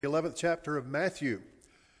The 11th chapter of Matthew.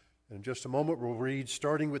 In just a moment, we'll read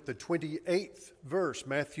starting with the 28th verse,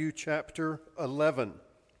 Matthew chapter 11.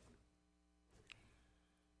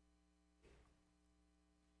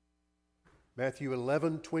 Matthew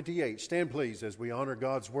 11:28. Stand please as we honor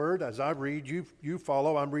God's word. As I read, you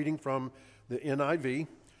follow. I'm reading from the NIV,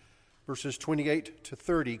 verses 28 to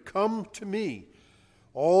 30. Come to me,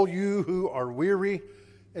 all you who are weary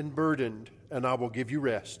and burdened, and I will give you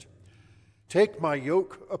rest. Take my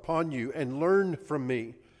yoke upon you and learn from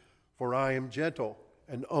me, for I am gentle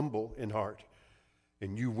and humble in heart,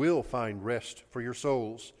 and you will find rest for your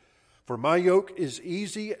souls. For my yoke is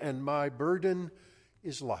easy and my burden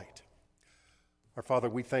is light. Our Father,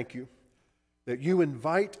 we thank you that you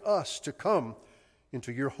invite us to come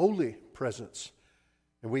into your holy presence.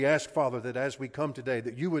 And we ask, Father, that as we come today,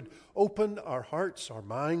 that you would open our hearts, our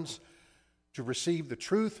minds, to receive the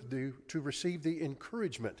truth, to receive the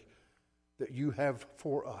encouragement that you have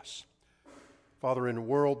for us. Father, in a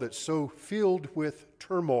world that's so filled with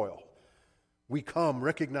turmoil, we come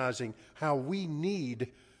recognizing how we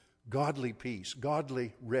need godly peace,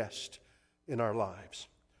 godly rest in our lives.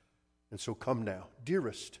 And so come now,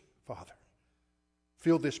 dearest Father,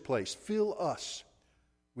 fill this place, fill us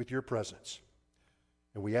with your presence.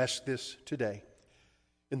 And we ask this today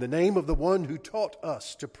in the name of the one who taught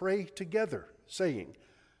us to pray together, saying,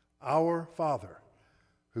 Our Father,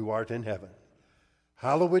 who art in heaven,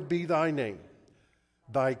 hallowed be thy name.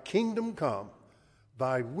 Thy kingdom come,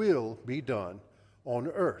 thy will be done on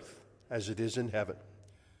earth as it is in heaven.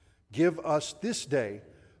 Give us this day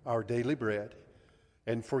our daily bread,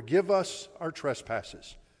 and forgive us our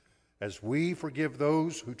trespasses, as we forgive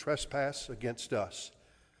those who trespass against us.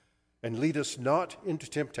 And lead us not into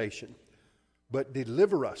temptation, but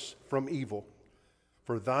deliver us from evil.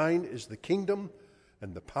 For thine is the kingdom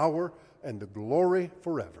and the power and the glory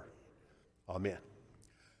forever. Amen.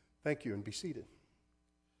 Thank you, and be seated.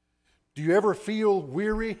 Do you ever feel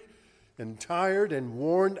weary and tired and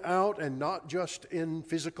worn out, and not just in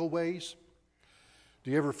physical ways?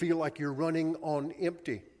 Do you ever feel like you're running on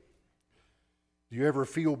empty? Do you ever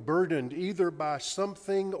feel burdened either by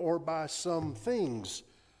something or by some things,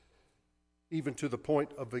 even to the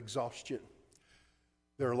point of exhaustion?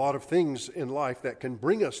 There are a lot of things in life that can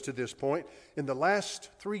bring us to this point. In the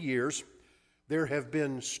last 3 years, there have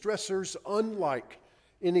been stressors unlike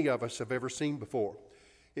any of us have ever seen before.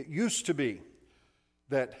 It used to be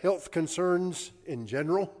that health concerns in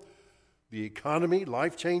general, the economy,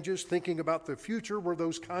 life changes, thinking about the future were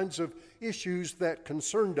those kinds of issues that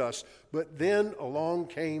concerned us. But then along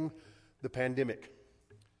came the pandemic.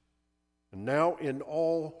 And now in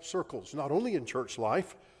all circles, not only in church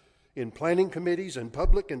life, in planning committees and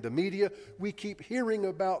public and the media, we keep hearing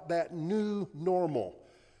about that new normal.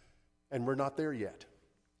 And we're not there yet.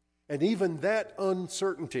 And even that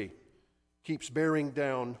uncertainty keeps bearing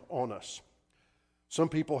down on us. Some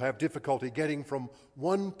people have difficulty getting from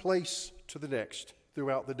one place to the next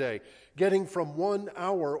throughout the day. Getting from 1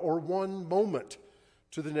 hour or one moment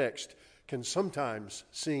to the next can sometimes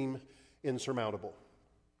seem insurmountable.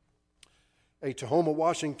 A Tahoma,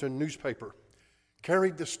 Washington newspaper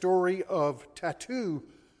carried the story of Tattoo,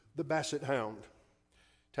 the basset hound.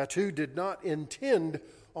 Tattoo did not intend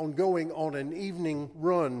on going on an evening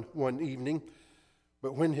run one evening,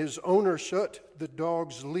 but when his owner shut the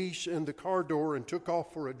dog's leash in the car door and took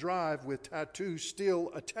off for a drive with Tattoo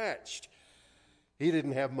still attached, he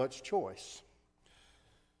didn't have much choice.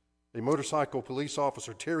 A motorcycle police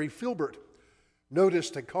officer, Terry Filbert,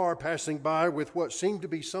 noticed a car passing by with what seemed to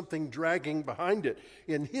be something dragging behind it.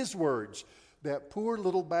 In his words, that poor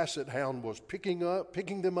little basset hound was picking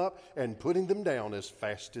them up and putting them down as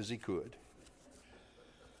fast as he could.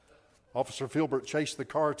 Officer Filbert chased the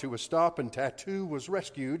car to a stop, and Tattoo was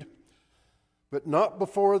rescued, but not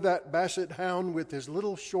before that basset hound with his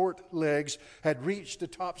little short legs had reached a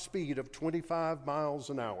top speed of 25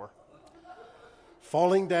 miles an hour,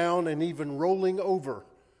 falling down and even rolling over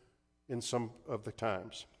in some of the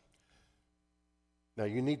times. Now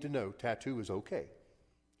you need to know Tattoo is okay.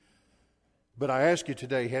 But I ask you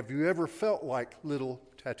today, have you ever felt like little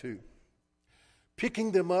Tattoo?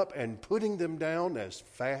 Picking them up and putting them down as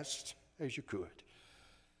fast as you could.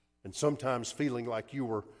 And sometimes feeling like you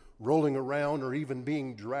were rolling around or even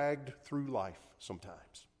being dragged through life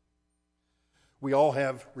sometimes. We all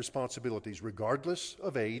have responsibilities regardless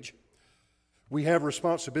of age. We have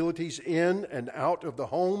responsibilities in and out of the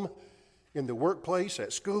home, in the workplace,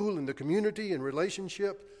 at school, in the community, in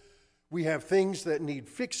relationship. We have things that need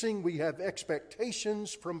fixing. We have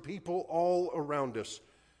expectations from people all around us.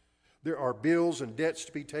 There are bills and debts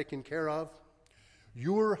to be taken care of.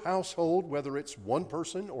 Your household, whether it's one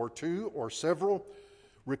person or two or several,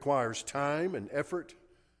 requires time and effort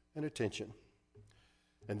and attention.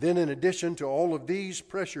 And then in addition to all of these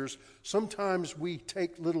pressures, sometimes we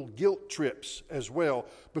take little guilt trips as well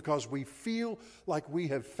because we feel like we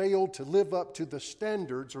have failed to live up to the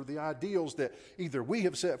standards or the ideals that either we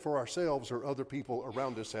have set for ourselves or other people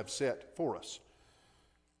around us have set for us.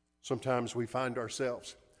 Sometimes we find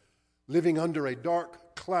ourselves living under a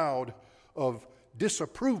dark cloud of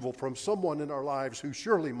disapproval from someone in our lives who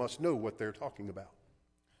surely must know what they're talking about.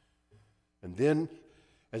 And then,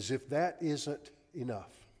 as if that isn't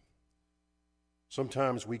enough,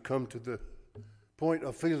 sometimes we come to the point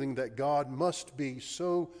of feeling that God must be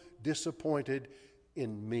so disappointed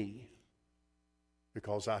in me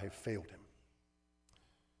because I have failed him.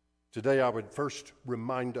 Today I would first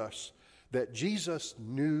remind us that Jesus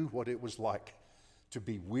knew what it was like to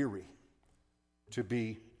be weary, to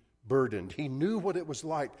be burdened. He knew what it was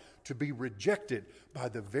like to be rejected by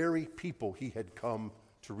the very people he had come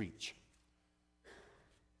to reach.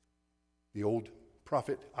 The old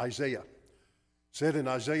prophet Isaiah said in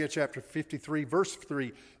Isaiah chapter 53, verse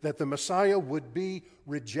 3, that the Messiah would be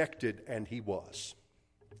rejected, and he was.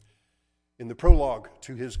 In the prologue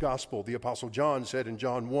to his gospel, the Apostle John said in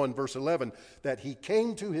John 1, verse 11, that he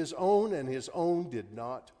came to his own, and his own did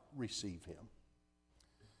not receive him.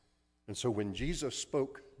 And so when Jesus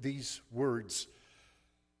spoke these words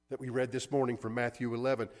that we read this morning from Matthew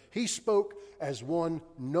 11, he spoke as one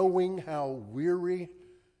knowing how weary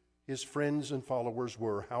his friends and followers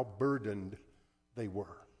were, how burdened they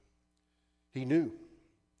were. He knew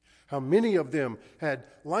how many of them had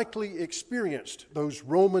likely experienced those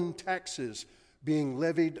Roman taxes being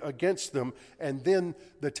levied against them, and then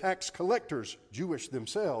the tax collectors, Jewish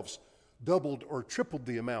themselves, doubled or tripled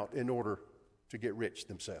the amount in order to get rich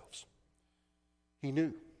themselves. He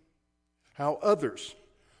knew how others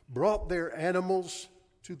brought their animals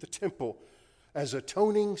to the temple as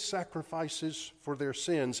atoning sacrifices for their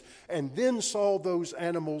sins, and then saw those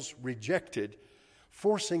animals rejected,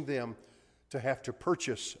 forcing them to have to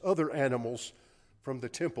purchase other animals from the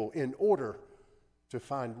temple in order to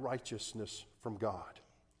find righteousness from God.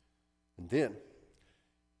 And then,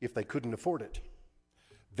 if they couldn't afford it,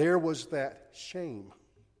 there was that shame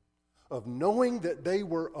of knowing that they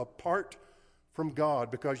were apart from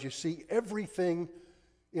God, because you see, everything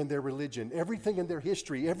in their religion, everything in their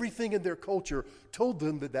history, everything in their culture told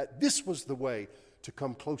them that this was the way to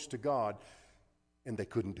come close to God, and they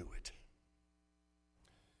couldn't do it.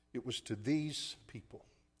 It was to these people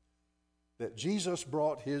that Jesus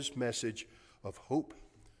brought his message of hope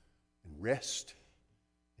and rest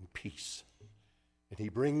and peace. And he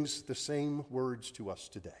brings the same words to us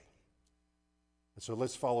today. And so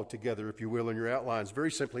let's follow together, if you will, in your outlines.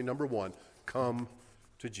 Very simply, number one, come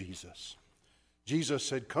to Jesus. Jesus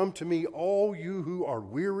said, "Come to me, all you who are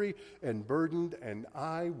weary and burdened, and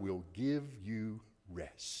I will give you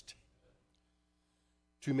rest."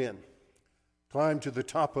 Two men climbed to the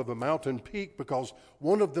top of a mountain peak because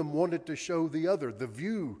one of them wanted to show the other the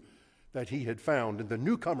view that he had found. And the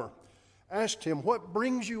newcomer asked him, "What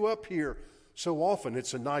brings you up here so often?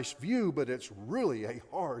 It's a nice view, but it's really a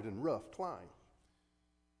hard and rough climb."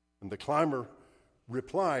 And the climber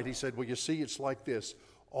replied, he said, "Well, you see, it's like this.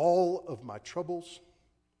 All of my troubles,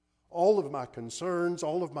 all of my concerns,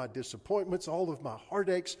 all of my disappointments, all of my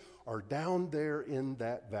heartaches are down there in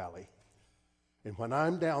that valley. And when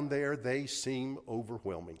I'm down there, they seem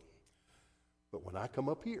overwhelming. But when I come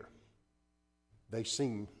up here, they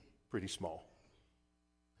seem pretty small."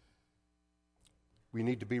 We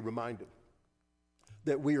need to be reminded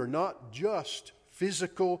that we are not just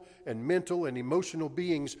physical and mental and emotional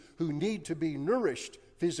beings who need to be nourished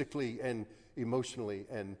physically and emotionally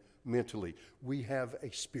and mentally. We have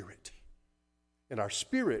a spirit, and our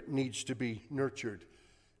spirit needs to be nurtured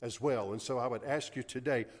as well. And so I would ask you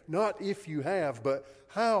today, not if you have, but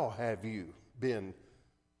how have you been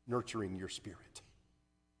nurturing your spirit?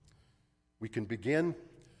 We can begin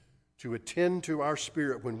to attend to our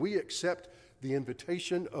spirit when we accept the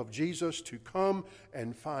invitation of Jesus to come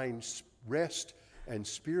and find rest and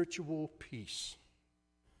spiritual peace.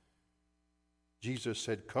 Jesus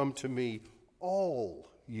said, "Come to me,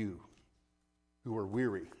 all you who are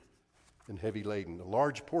weary and heavy laden." A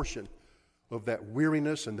large portion of that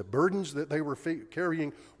weariness and the burdens that they were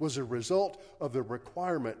carrying was a result of the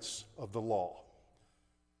requirements of the law.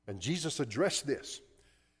 And Jesus addressed this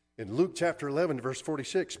in Luke chapter 11, verse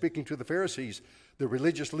 46, speaking to the Pharisees, the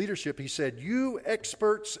religious leadership. He said, "You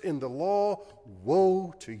experts in the law,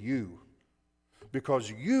 woe to you,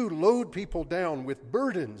 because you load people down with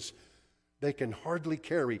burdens they can hardly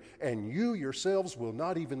carry, and you yourselves will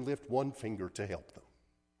not even lift one finger to help them."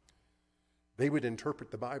 They would interpret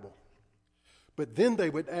the Bible But then they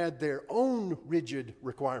would add their own rigid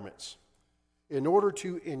requirements in order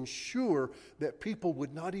to ensure that people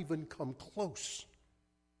would not even come close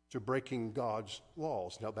to breaking God's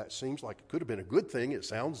laws. Now, that seems like it could have been a good thing. It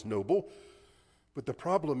sounds noble. But the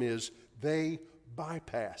problem is they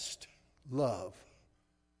bypassed love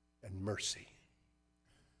and mercy.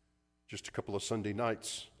 Just a couple of Sunday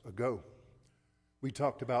nights ago, we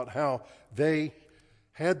talked about how they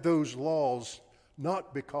had those laws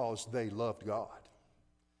not because they loved God.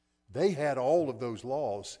 They had all of those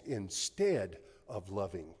laws instead of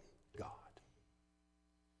loving God.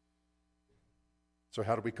 So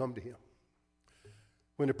how do we come to Him?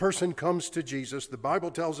 When a person comes to Jesus, the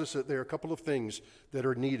Bible tells us that there are a couple of things that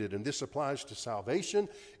are needed, and this applies to salvation.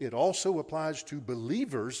 It also applies to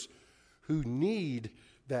believers who need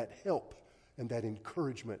that help and that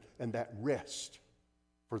encouragement and that rest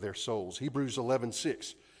for their souls. Hebrews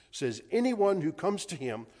 11:6 says, anyone who comes to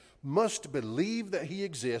Him must believe that He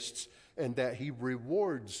exists and that He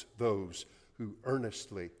rewards those who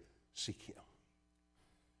earnestly seek Him.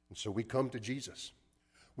 And so we come to Jesus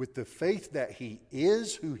with the faith that He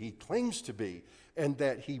is who He claims to be and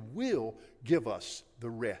that He will give us the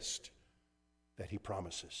rest that He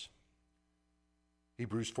promises.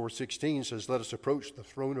 Hebrews 4:16 says, let us approach the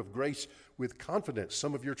throne of grace with confidence.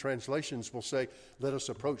 Some of your translations will say, let us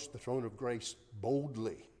approach the throne of grace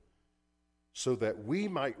boldly, so that we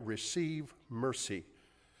might receive mercy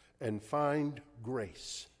and find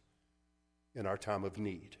grace in our time of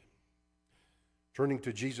need. Turning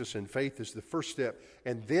to Jesus in faith is the first step.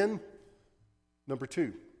 And then, number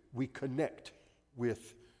 2, we connect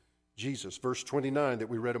with Jesus. Verse 29 that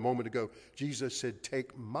we read a moment ago, Jesus said,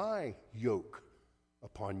 take my yoke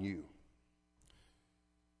upon you.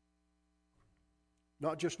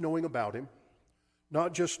 Not just knowing about Him,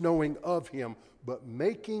 not just knowing of Him, but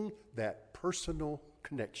making that personal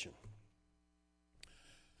connection.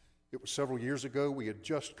 It was several years ago. We had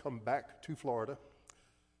just come back to Florida,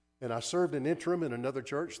 and I served an interim in another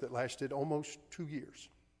church that lasted almost 2 years.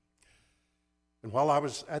 And while I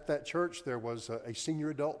was at that church, there was a senior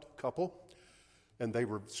adult couple, and they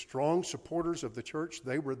were strong supporters of the church.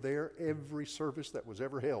 They were there every service that was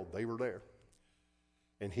ever held. They were there.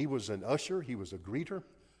 And he was an usher. He was a greeter.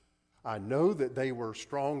 I know that they were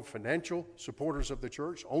strong financial supporters of the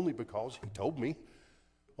church only because he told me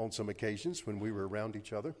on some occasions when we were around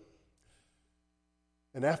each other.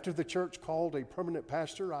 And after the church called a permanent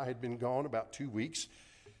pastor, I had been gone about 2 weeks,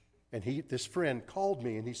 and this friend called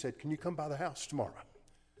me and he said, can you come by the house tomorrow?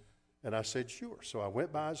 And I said, sure. So I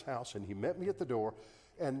went by his house and he met me at the door.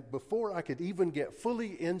 And before I could even get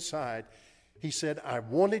fully inside, he said, I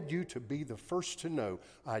wanted you to be the first to know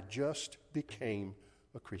I just became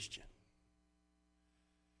a Christian.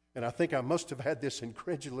 And I think I must have had this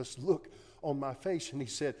incredulous look on my face. And he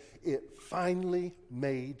said, it finally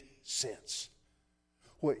made sense.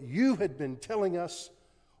 What you had been telling us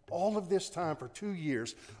all of this time for 2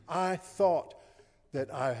 years, I thought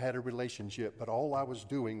that I had a relationship, but all I was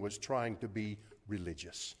doing was trying to be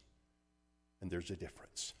religious. And there's a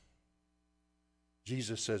difference.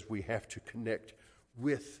 Jesus says we have to connect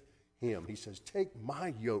with Him. He says, take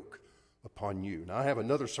my yoke upon you. Now, I have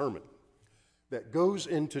another sermon that goes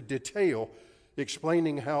into detail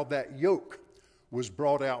explaining how that yoke was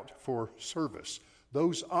brought out for service.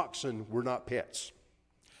 Those oxen were not pets.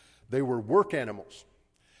 They were work animals.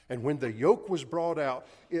 And when the yoke was brought out,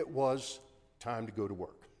 it was time to go to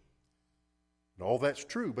work. And all that's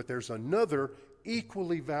true, but there's another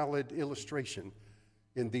equally valid illustration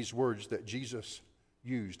in these words that Jesus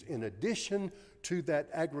used. In addition to that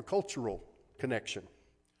agricultural connection,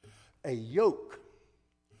 a yoke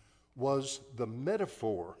was the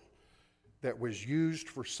metaphor that was used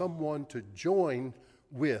for someone to join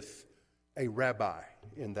with a rabbi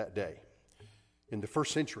in that day. In the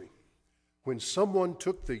first century, when someone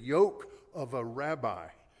took the yoke of a rabbi,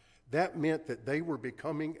 that meant that they were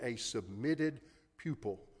becoming a submitted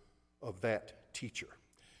pupil of that teacher.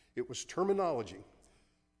 It was terminology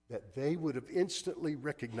that they would have instantly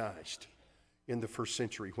recognized in the first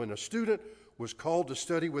century. When a student was called to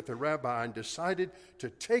study with a rabbi and decided to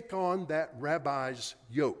take on that rabbi's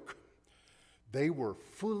yoke, they were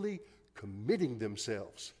fully committing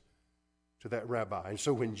themselves to that rabbi. And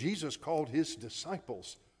so when Jesus called his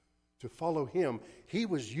disciples to follow him, he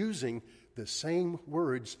was using the same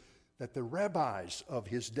words that the rabbis of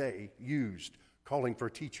his day used, calling for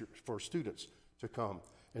teachers, for students to come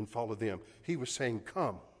and follow them. He was saying,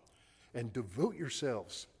 come and devote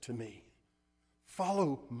yourselves to me.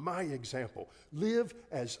 Follow my example. Live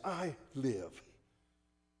as I live.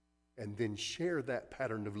 And then share that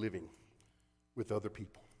pattern of living with other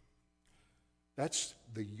people. That's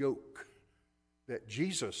the yoke that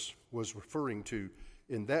Jesus was referring to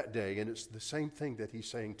in that day, and it's the same thing that he's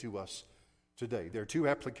saying to us today. There are two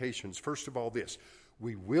applications. First of all, this: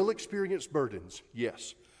 we will experience burdens,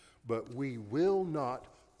 yes, but we will not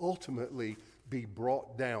ultimately be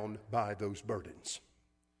brought down by those burdens.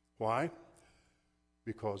 Why?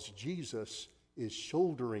 Because Jesus is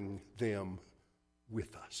shouldering them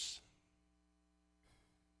with us.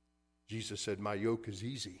 Jesus said, "My yoke is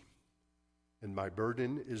easy and my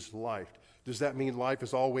burden is light." Does that mean life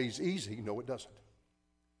is always easy? No, it doesn't.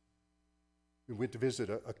 We went to visit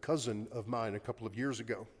a cousin of mine a couple of years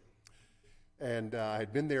ago. And I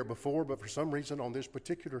had been there before, but for some reason on this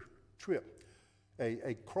particular trip,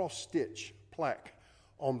 a cross-stitch plaque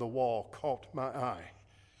on the wall caught my eye.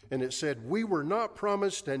 And it said, "We were not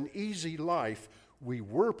promised an easy life. We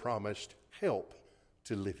were promised help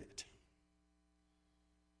to live it."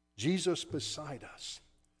 Jesus beside us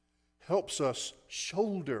helps us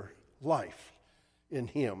shoulder life in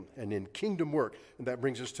him and in kingdom work. And that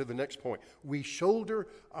brings us to the next point. We shoulder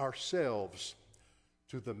ourselves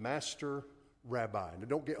to the master rabbi. Now,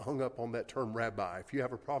 don't get hung up on that term rabbi. If you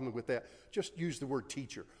have a problem with that, just use the word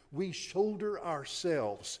teacher. We shoulder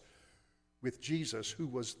ourselves with Jesus, who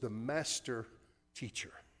was the master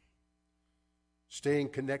teacher. Staying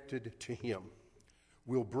connected to him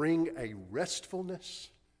will bring a restfulness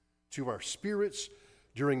to our spirits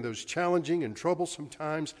during those challenging and troublesome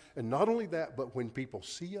times. And not only that, but when people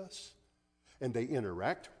see us and they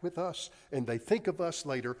interact with us and they think of us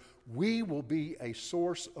later, we will be a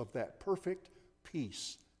source of that perfect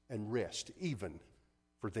peace and rest, even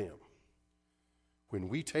for them. When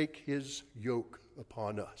we take his yoke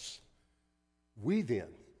upon us, we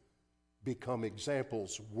then become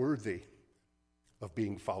examples worthy of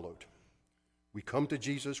being followed. We come to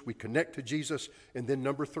Jesus, we connect to Jesus, and then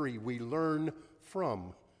number 3, we learn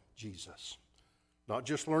from Jesus. Not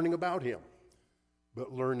just learning about him,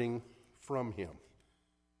 but learning from him.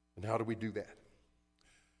 And how do we do that?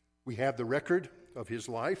 We have the record of his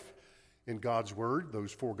life in God's Word,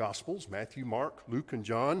 those 4 Gospels, Matthew, Mark, Luke, and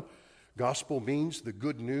John. Gospel means the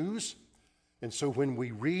good news. And so when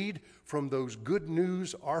we read from those good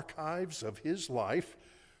news archives of his life,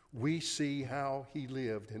 we see how he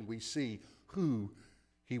lived and we see who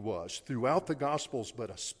he was. Throughout the Gospels, but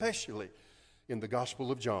especially in the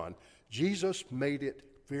Gospel of John, Jesus made it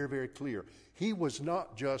very, very clear. He was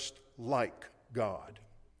not just like God.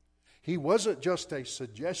 He wasn't just a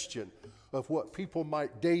suggestion of what people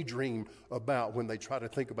might daydream about when they try to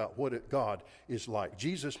think about what God is like.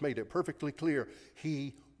 Jesus made it perfectly clear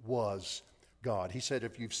he was God. He said,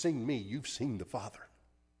 "If you've seen me, you've seen the Father."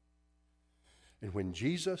 And when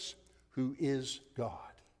Jesus, who is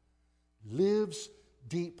God, lives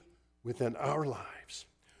deep within our lives,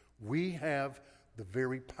 we have the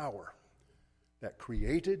very power that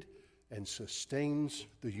created and sustains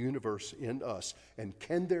the universe in us. And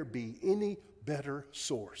can there be any better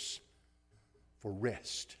source for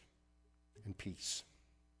rest and peace?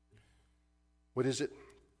 What is it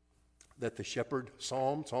that the shepherd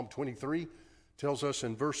Psalm 23, tells us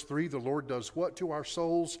in verse 3? The Lord does what to our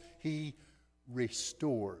souls? He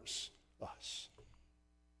restores us.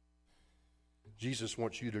 Jesus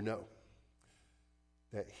wants you to know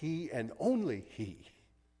that he and only he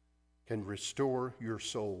can restore your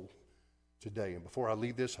soul today. And before I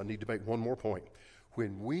leave this, I need to make one more point.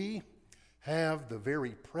 When we have the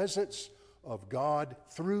very presence of God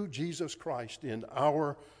through Jesus Christ in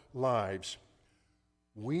our lives,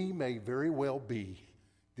 we may very well be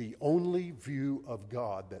the only view of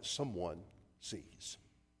God that someone sees.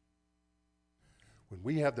 When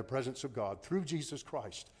we have the presence of God through Jesus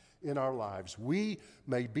Christ in our lives, we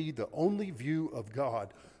may be the only view of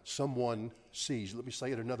God someone sees. Let me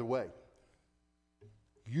say it another way.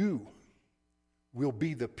 You will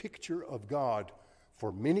be the picture of God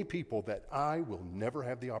for many people that I will never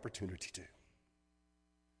have the opportunity to.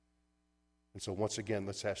 And so once again,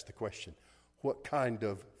 let's ask the question, what kind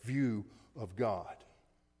of view of God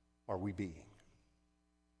are we being?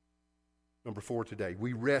 Number 4 today,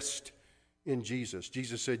 we rest in Jesus.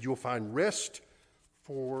 Jesus said, "You'll find rest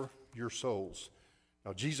for your souls."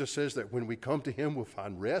 Now, Jesus says that when we come to him, we'll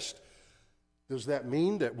find rest. Does that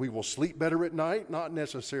mean that we will sleep better at night? Not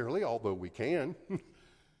necessarily, although we can.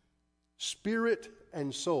 Spirit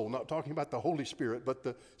and soul, not talking about the Holy Spirit, but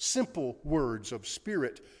the simple words of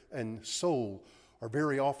spirit and soul are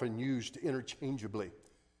very often used interchangeably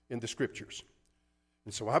in the Scriptures.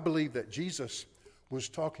 And so I believe that Jesus was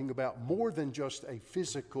talking about more than just a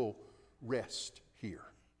physical rest here.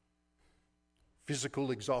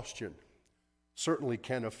 Physical exhaustion certainly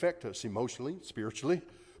can affect us emotionally, spiritually,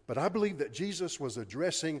 but I believe that Jesus was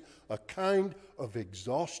addressing a kind of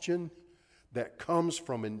exhaustion that comes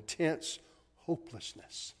from intense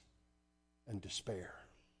hopelessness and despair.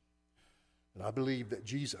 And I believe that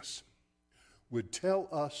Jesus would tell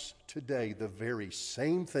us today the very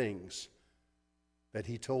same things that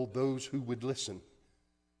he told those who would listen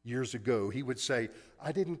years ago. He would say,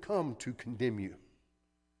 I didn't come to condemn you.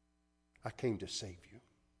 I came to save you.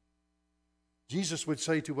 Jesus would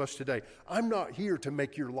say to us today, I'm not here to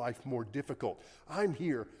make your life more difficult. I'm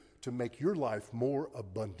here to make your life more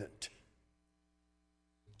abundant.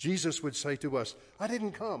 Jesus would say to us, I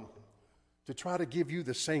didn't come to try to give you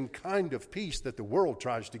the same kind of peace that the world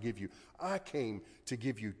tries to give you. I came to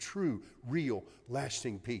give you true, real,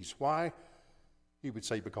 lasting peace. Why? He would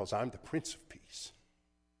say, because I'm the Prince of Peace.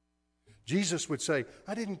 Jesus would say,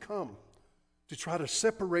 I didn't come to try to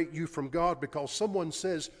separate you from God because someone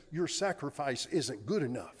says your sacrifice isn't good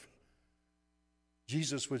enough.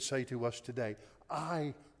 Jesus would say to us today,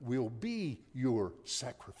 I will be your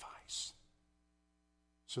sacrifice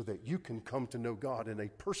so that you can come to know God in a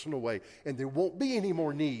personal way, and there won't be any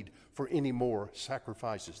more need for any more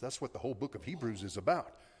sacrifices. That's what the whole book of Hebrews is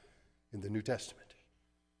about in the New Testament.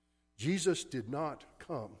 Jesus did not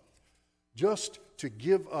come just to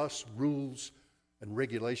give us rules and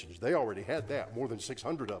regulations. They already had that, more than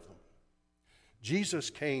 600 of them. Jesus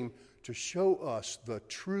came to show us the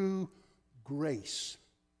true grace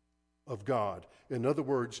of God. In other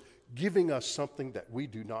words, giving us something that we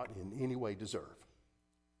do not in any way deserve.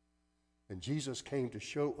 And Jesus came to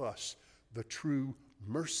show us the true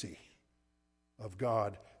mercy of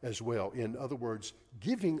God as well. In other words,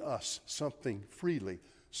 giving us something freely,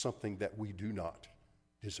 something that we do not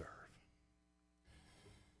deserve.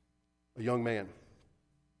 A young man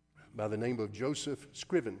by the name of Joseph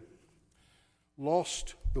Scriven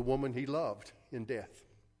lost the woman he loved in death.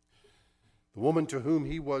 The woman to whom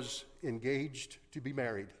he was engaged to be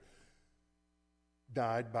married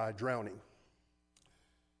died by drowning.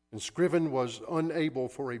 And Scriven was unable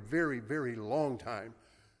for a very, very long time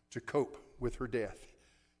to cope with her death.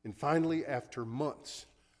 And finally, after months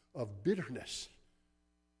of bitterness,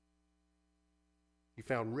 he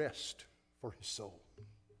found rest for his soul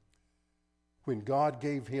when God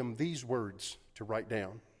gave him these words to write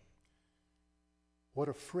down. What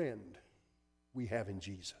a friend we have in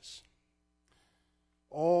Jesus.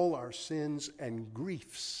 All our sins and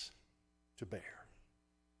griefs to bear.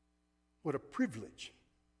 What a privilege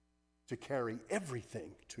to carry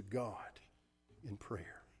everything to God in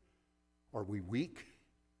prayer. Are we weak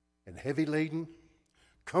and heavy laden,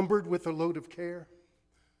 cumbered with a load of care?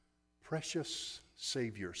 Precious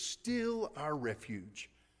Savior, still our refuge.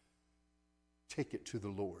 Take it to the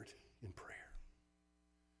Lord in prayer.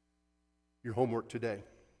 Your homework today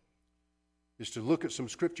is to look at some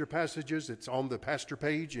scripture passages. It's on the pastor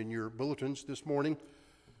page in your bulletins this morning.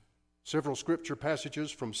 Several scripture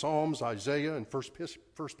passages from Psalms, Isaiah, and 1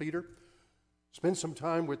 Peter. Spend some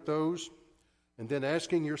time with those and then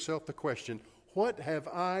asking yourself the question, what have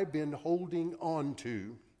I been holding on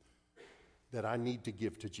to that I need to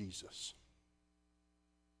give to Jesus?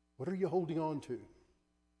 What are you holding on to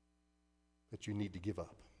that you need to give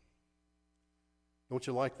up? Don't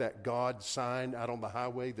you like that God sign out on the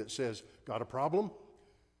highway that says, got a problem?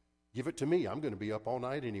 Give it to me. I'm going to be up all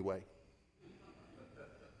night anyway.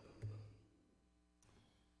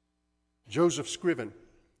 Joseph Scriven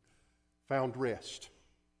found rest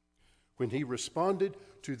when he responded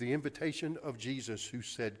to the invitation of Jesus, who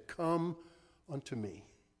said, come unto me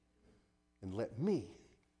and let me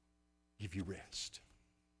give you rest.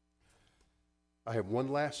 I have one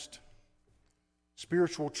last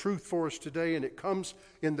spiritual truth for us today, and it comes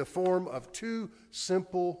in the form of two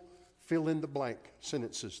simple fill-in-the-blank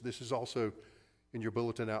sentences. This is also in your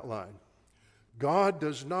bulletin outline. God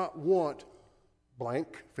does not want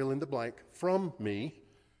blank, fill in the blank, from me.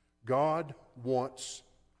 God wants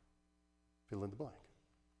fill in the blank.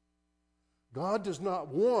 God does not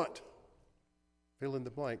want fill in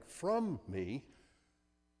the blank from me.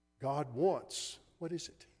 God wants, what is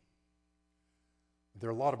it? There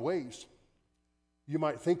are a lot of ways you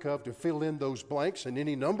might think of to fill in those blanks, and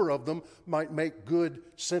any number of them might make good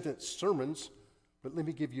sentence sermons, but let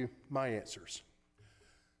me give you my answers.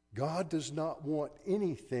 God does not want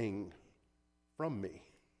anything from me.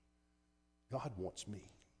 God wants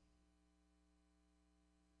me.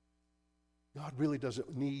 God really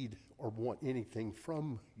doesn't need or want anything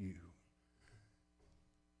from you.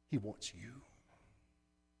 He wants you.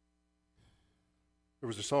 There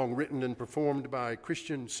was a song written and performed by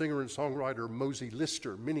Christian singer and songwriter Mosey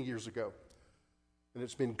Lister many years ago. And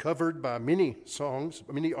it's been covered by many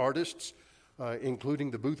artists,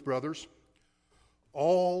 including the Booth Brothers.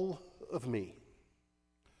 All of me.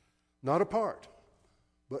 Not a part,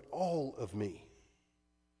 but all of me,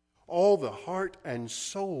 all the heart and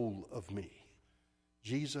soul of me.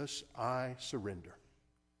 Jesus, I surrender.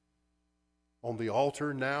 On the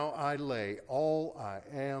altar now I lay all I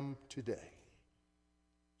am today.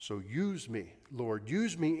 So use me, Lord,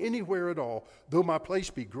 use me anywhere at all. Though my place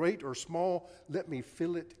be great or small, let me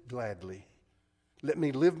fill it gladly. Let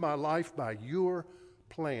me live my life by your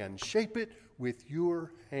plan. Shape it with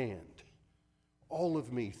your hand. All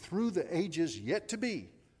of me, through the ages yet to be,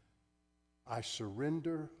 I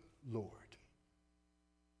surrender, Lord,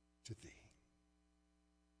 to thee.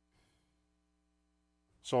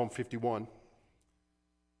 Psalm 51,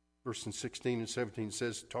 verses 16 and 17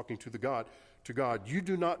 says, talking to God, you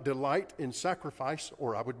do not delight in sacrifice,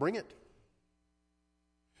 or I would bring it.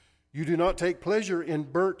 You do not take pleasure in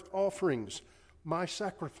burnt offerings. My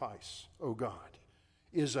sacrifice, O God,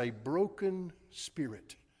 is a broken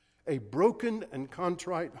spirit, a broken and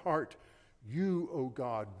contrite heart. You, O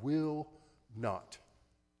God, will not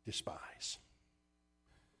despise.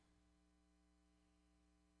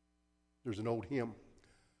 There's an old hymn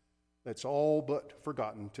that's all but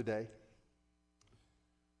forgotten today.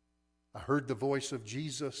 I heard the voice of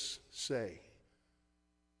Jesus say,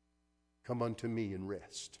 come unto me and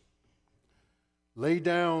rest. Lay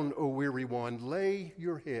down, O weary one, lay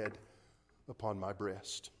your head upon my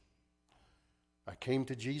breast. I came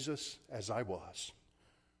to Jesus as I was,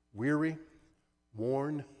 weary,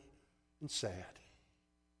 worn, and sad.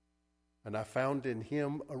 And I found in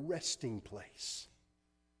him a resting place,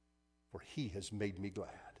 for he has made me glad.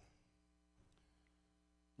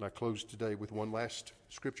 And I close today with one last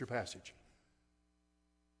scripture passage.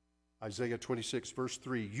 Isaiah 26, verse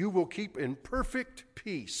 3. You will keep in perfect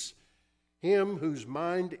peace him whose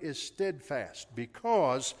mind is steadfast,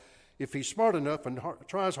 because if he's smart enough and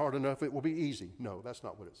tries hard enough, it will be easy. No, that's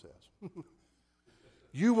not what it says.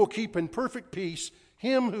 You will keep in perfect peace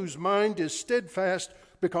him whose mind is steadfast,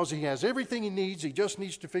 because he has everything he needs. He just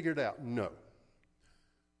needs to figure it out. No.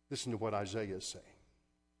 Listen to what Isaiah is saying.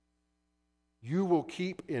 You will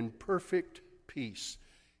keep in perfect peace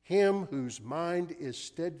him whose mind is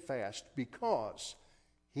steadfast, because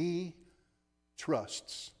he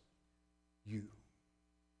trusts you.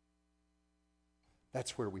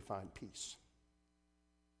 That's where we find peace.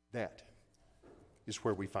 That is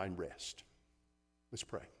where we find rest. Let's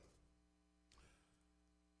pray.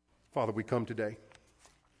 Father, we come today,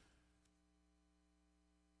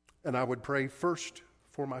 and I would pray first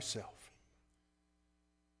for myself.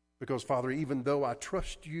 Because, Father, even though I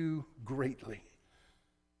trust you greatly,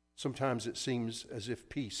 sometimes it seems as if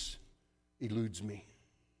peace eludes me.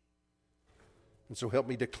 And so help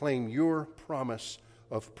me to claim your promise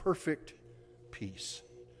of perfect peace.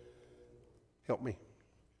 Help me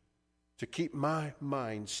to keep my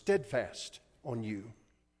mind steadfast on you.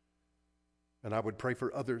 And I would pray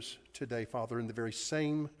for others today, Father, in the very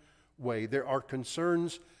same way. There are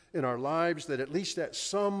concerns in our lives that, at least at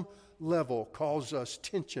some level, cause us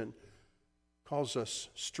tension, cause us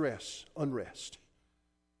stress, unrest.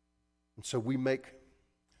 And so we make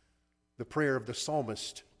the prayer of the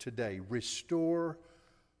psalmist today: restore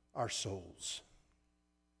our souls.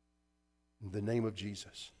 In the name of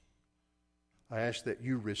Jesus, I ask that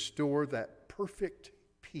you restore that perfect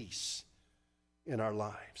peace in our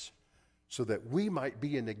lives, so that we might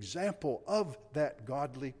be an example of that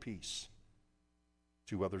godly peace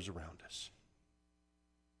to others around us.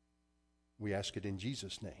 We ask it in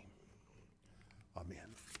Jesus' name.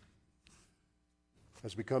 Amen.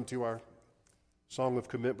 As we come to our song of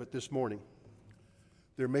commitment this morning,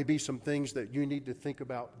 there may be some things that you need to think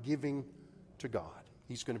about giving to God.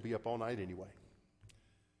 He's going to be up all night anyway.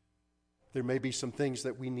 There may be some things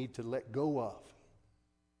that we need to let go of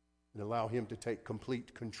and allow him to take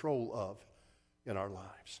complete control of in our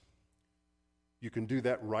lives. You can do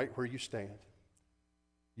that right where you stand.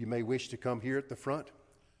 You may wish to come here at the front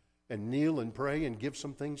and kneel and pray and give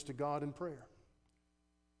some things to God in prayer.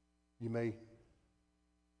 You may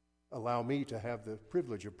allow me to have the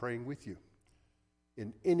privilege of praying with you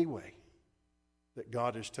in any way that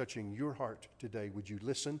God is touching your heart today. Would you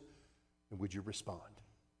listen and would you respond?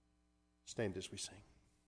 Stand as we sing.